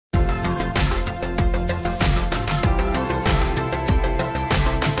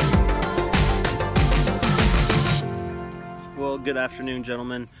good afternoon,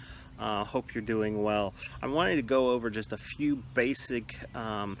 gentlemen. Hope you're doing well. I wanted to go over just a few basic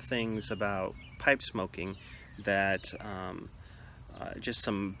things about pipe smoking that just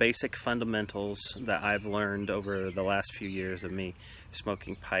some basic fundamentals that I've learned over the last few years of me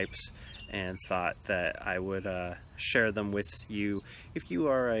smoking pipes, and thought that I would share them with you if you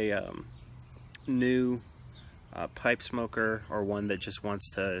are a new pipe smoker, or one that just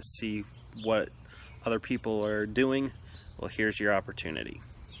wants to see what other people are doing. Well, here's your opportunity.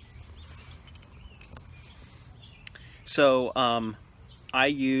 So I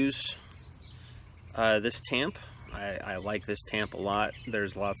use this tamp. I like this tamp a lot.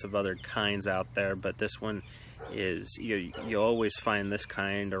 There's lots of other kinds out there, but this one is, you'll always find this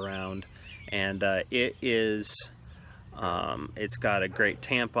kind around, and it's got a great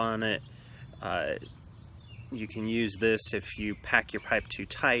tamp on it. You can use this if you pack your pipe too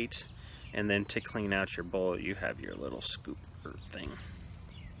tight, and then to clean out your bowl you have your little scooper thing.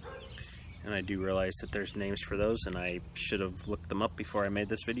 And I do realize that there's names for those, and I should have looked them up before I made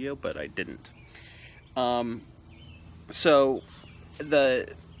this video, but I didn't. So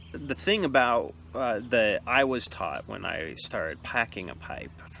the thing about that I was taught when I started packing a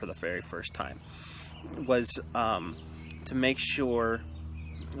pipe for the very first time was to make sure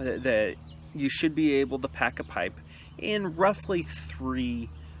that you should be able to pack a pipe in roughly three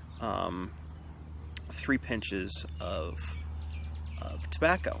pinches of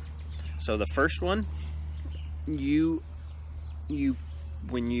tobacco. So the first one, when you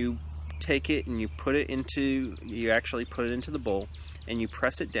take it and you actually put it into the bowl and you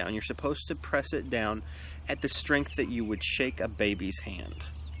press it down, you're supposed to press it down at the strength that you would shake a baby's hand.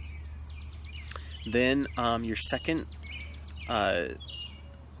 Then your second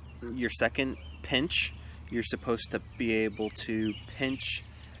pinch, you're supposed to be able to pinch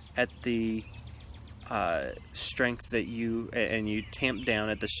at the strength that you tamp down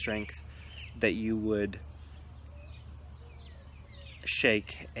at the strength that you would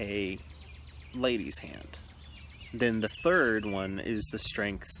shake a lady's hand. Then the third one is the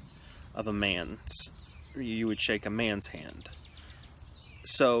strength of you would shake a man's hand.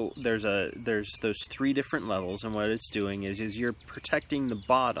 So there's those three different levels, and what it's doing is you're protecting the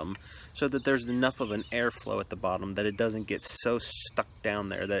bottom so that there's enough of an airflow at the bottom that it doesn't get so stuck down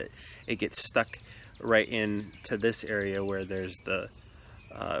there that it gets stuck right into this area where there's the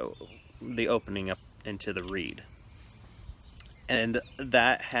opening up into the reed. And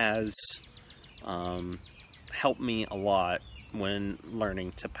that has helped me a lot when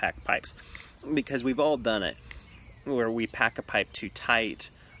learning to pack pipes, because we've all done it where we pack a pipe too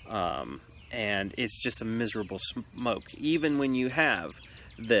tight, and it's just a miserable smoke. Even when you have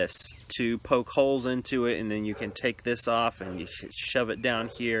this to poke holes into it, and then you can take this off and you shove it down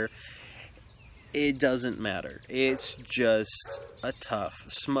here, it doesn't matter. It's just a tough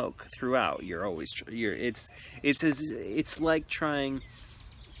smoke throughout. It's like trying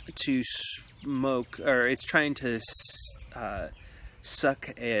to smoke, or it's trying to suck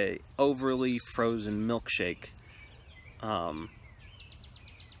a overly frozen milkshake.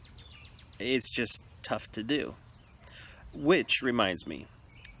 It's just tough to do. Which reminds me,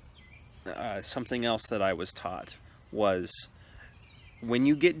 something else that I was taught was, when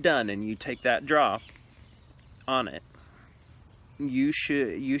you get done and you take that draw on it, you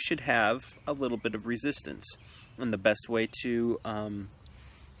should have a little bit of resistance. And the best way to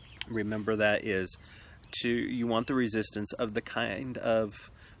remember that is you want the resistance of the kind of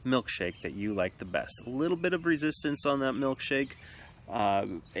milkshake that you like the best. A little bit of resistance on that milkshake, but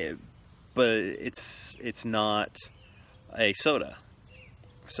it's not a soda.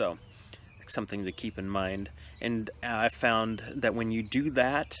 So something to keep in mind. And I found that when you do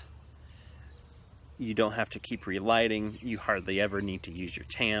that, you don't have to keep relighting. You hardly ever need to use your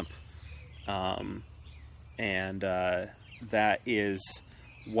tamp. That is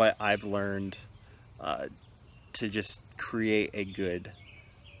what I've learned to just create a good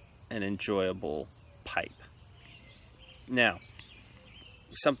and enjoyable pipe. Now,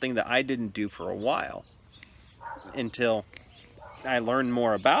 something that I didn't do for a while until I learned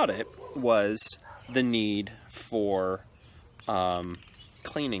more about it was the need for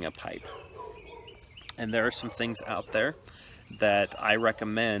cleaning a pipe. And there are some things out there that I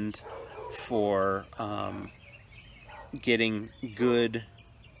recommend for getting good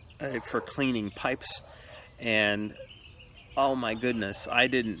for cleaning pipes. And oh my goodness, I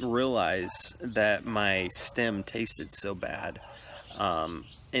didn't realize that my stem tasted so bad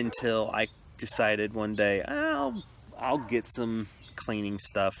until I decided one day I'll get some cleaning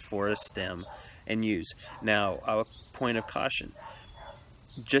stuff for a stem and use. Now, a point of caution: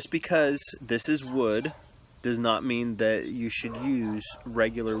 just because this is wood does not mean that you should use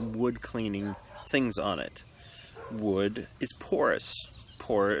regular wood cleaning things on it. Wood is porous.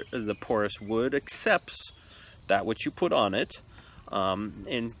 The porous wood accepts that which you put on it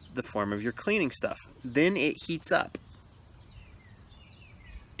in the form of your cleaning stuff. Then it heats up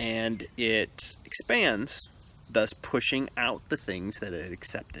and it expands, thus pushing out the things that it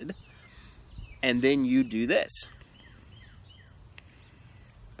accepted. And then you do this.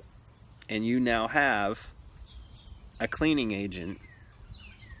 And you now have a cleaning agent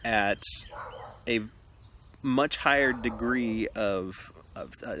at a much higher degree of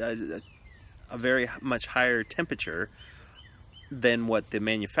a very much higher temperature than what the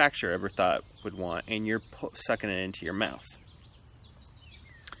manufacturer ever thought would want, and you're sucking it into your mouth.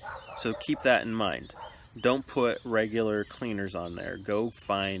 So keep that in mind. Don't put regular cleaners on there. Go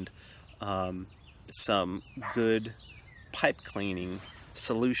find some good pipe cleaning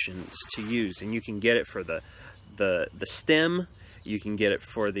solutions to use, and you can get it for the stem, you can get it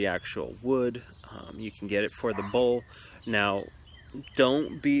for the actual wood, you can get it for the bowl. Now,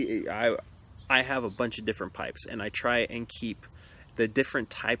 don't be, I have a bunch of different pipes, and I try and keep the different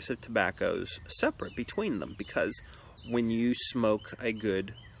types of tobaccos separate between them, because when you smoke a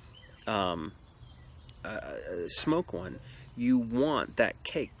good smoke one, you want that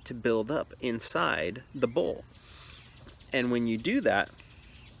cake to build up inside the bowl. And when you do that,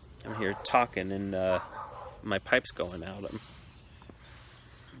 I'm here talking and my pipe's going out.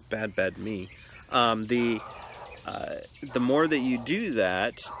 Bad me. The more that you do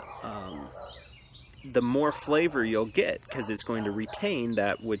that, the more flavor you'll get, because it's going to retain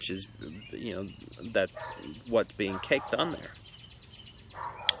that which is, you know, that what's being caked on there.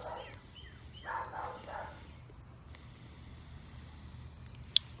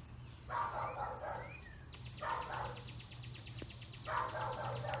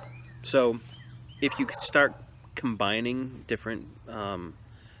 So if you could start combining different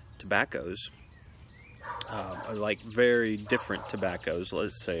tobaccos, like very different tobaccos,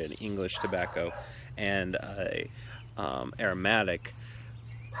 let's say an English tobacco and a aromatic,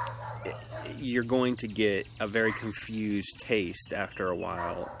 you're going to get a very confused taste after a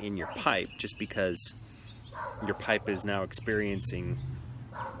while in your pipe, just because your pipe is now experiencing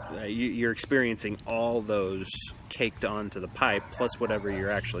you're experiencing all those caked onto the pipe plus whatever you're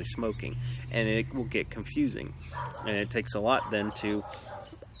actually smoking, and it will get confusing. And it takes a lot then to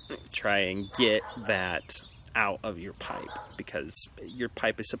try and get that out of your pipe, because your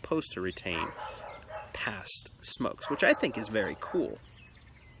pipe is supposed to retain past smokes, which I think is very cool.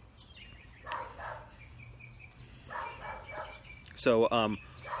 So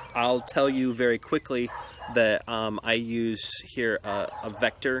I'll tell you very quickly that I use here a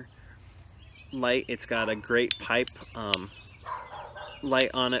Vector light. It's got a great pipe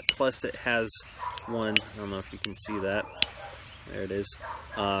light on it, plus it has one, I don't know if you can see that, there it is,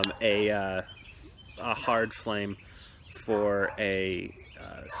 a hard flame for a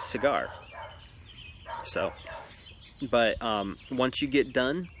cigar. So, but once you get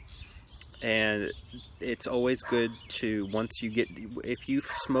done, and it's always good to, once you get, if you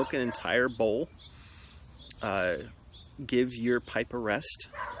smoke an entire bowl, give your pipe a rest.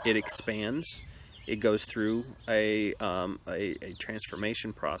 It expands. It goes through a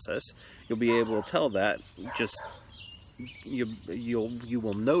transformation process. You'll be able to tell that. Just you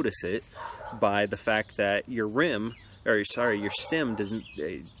will notice it by the fact that your rim, or sorry, your stem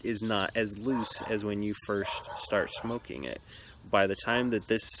is not as loose as when you first start smoking it. By the time that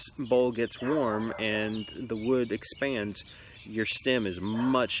this bowl gets warm and the wood expands, your stem is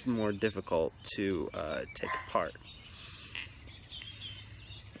much more difficult to take apart.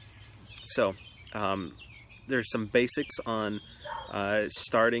 So there's some basics on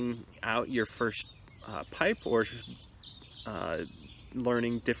starting out your first pipe, or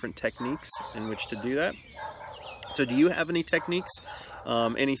learning different techniques in which to do that. So do you have any techniques,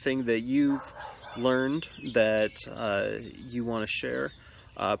 anything that you've learned that you want to share?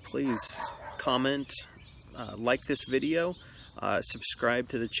 Please comment, like this video, subscribe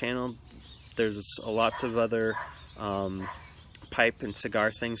to the channel. There's lots of other pipe and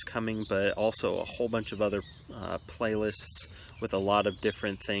cigar things coming, but also a whole bunch of other playlists with a lot of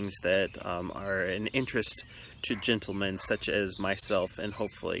different things that are an interest to gentlemen such as myself, and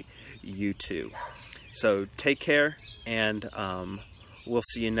hopefully you too. So take care, and we'll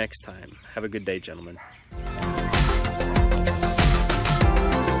see you next time. Have a good day, gentlemen.